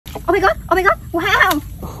Oh my god! Oh my god! Wow!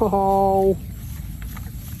 Oh.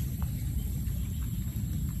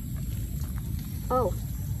 Oh.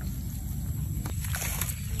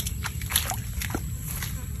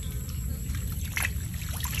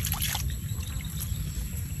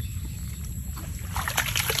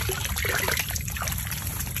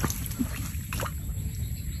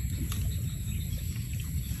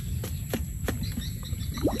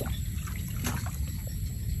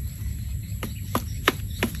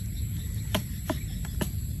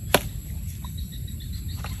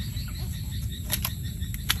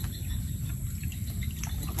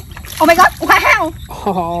 Oh my god! Wow!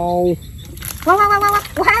 Oh. Wow! Wow! Wow!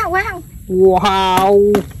 Wow! Wow!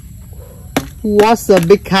 Wow. What's a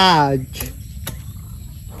big catch?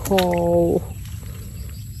 Oh.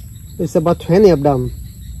 It's about 20 of them.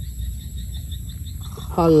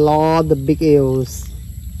 A lot of big eels.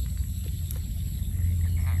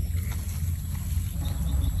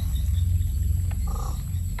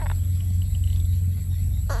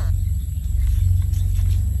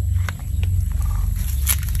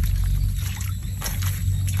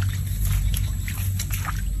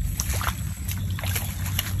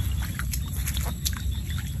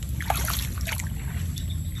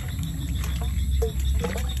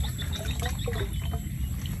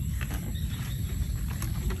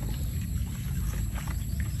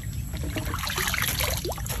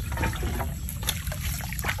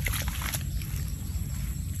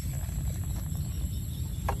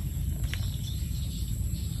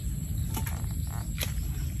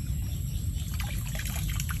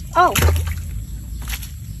 Oh!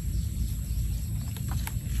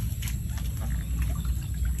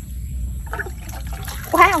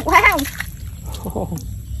 Wow! Wow! Oh.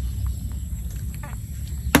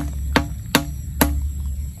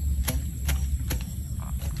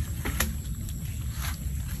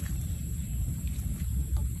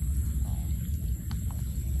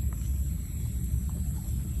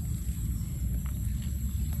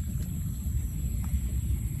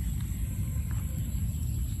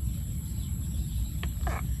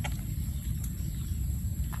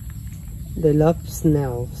 They love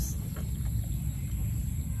snails.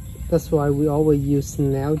 That's why we always use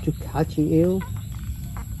snail to catch eel.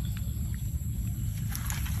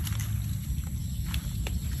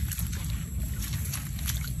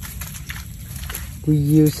 We're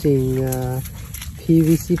using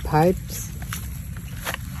PVC pipes.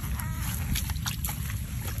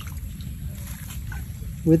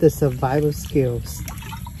 With the survival skills.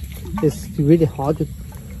 It's really hard to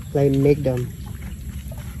make them.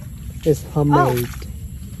 It's homemade. Oh.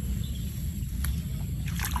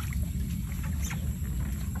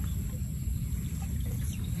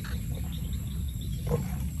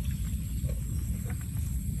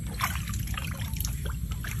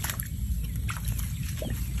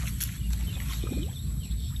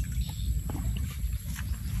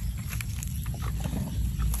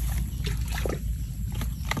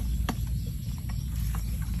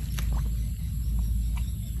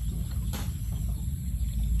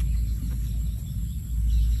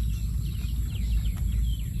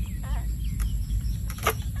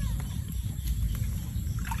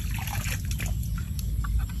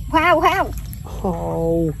 Wow! Wow!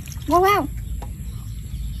 Oh. Wow! Wow!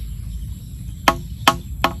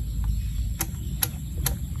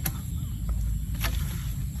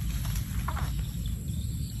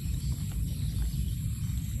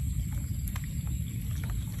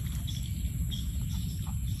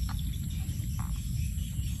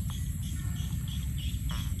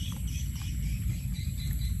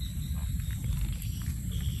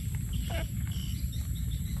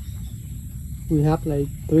 We have like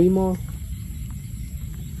 3 more.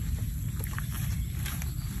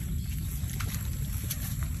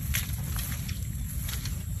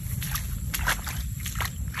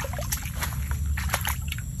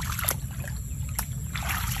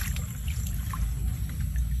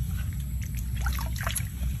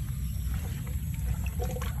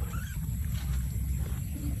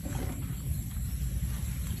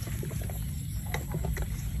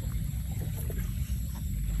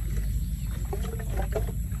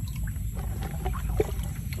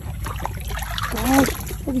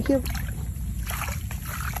 Oh, be careful.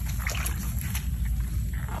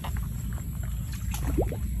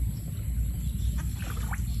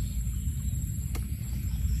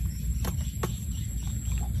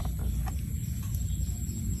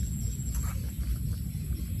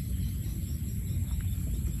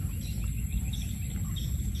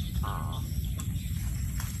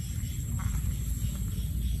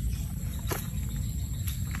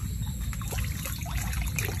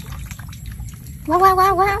 Wow! Wow!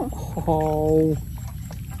 Wow! Wow! Oh.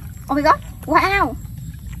 Oh my god. Wow.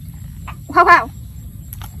 Wow, wow.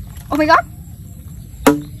 Oh my god.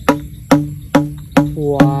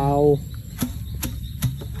 Wow.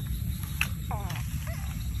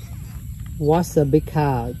 What's a big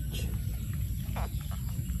catch?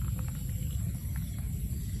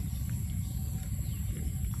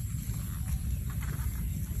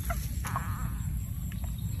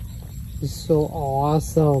 It's so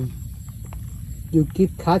awesome. You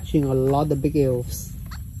keep catching a lot of big eels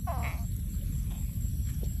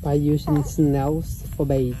by using snails for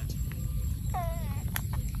bait.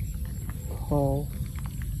 Oh.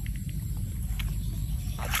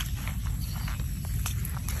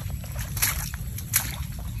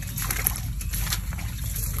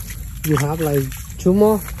 You have like 2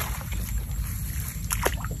 more?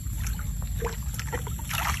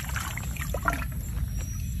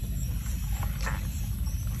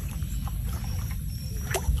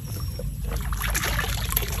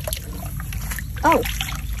 Oh.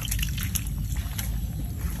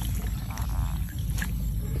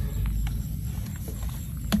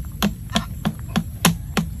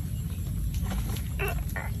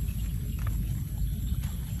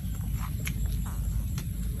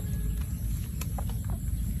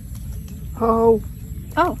 Oh.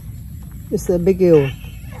 Oh. It's a big eel.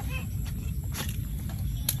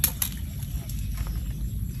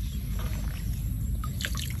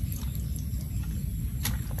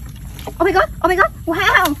 Oh my god. Oh my god.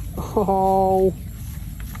 Wow. Oh.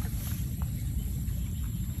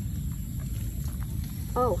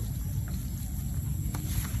 Oh.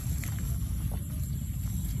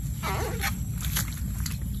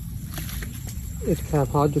 It's kind of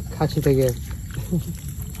hard to catch it again.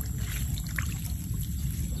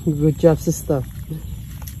 Good job, sister.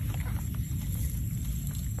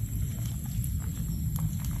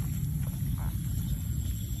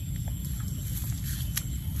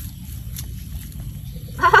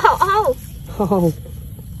 Oh. Oh. Oh.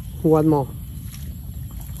 One more.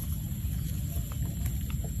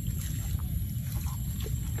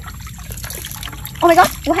 Oh my god.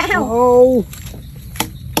 Wow. Oh.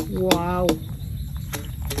 Wow.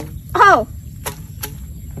 Oh.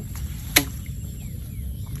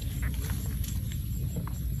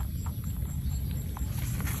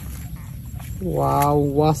 Wow,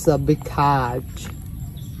 what's a big catch.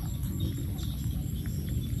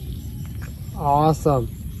 Awesome.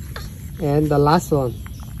 And the last one.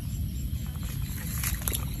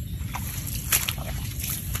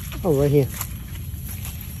 Oh, right here.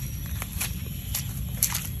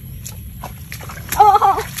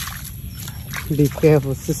 Oh. Be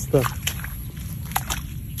careful, sister.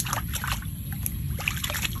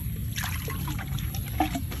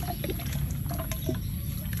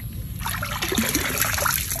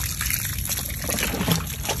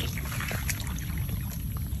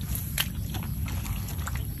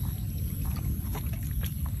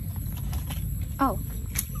 Oh.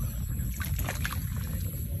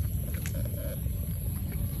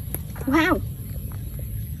 Wow.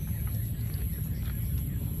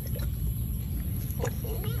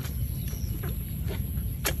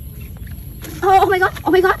 Oh my god.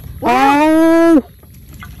 Oh my god. Wow. Oh!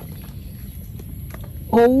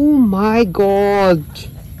 Oh my god!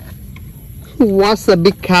 What's a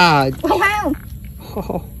big catch? Wow.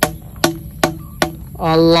 Oh.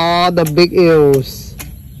 A lot of big eels.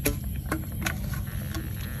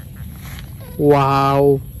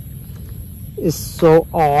 Wow! It's so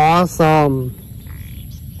awesome.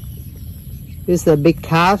 It's a big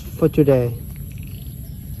catch for today.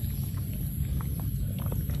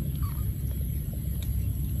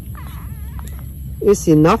 It's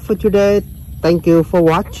enough for today. Thank you for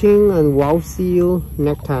watching and we'll see you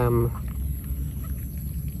next time.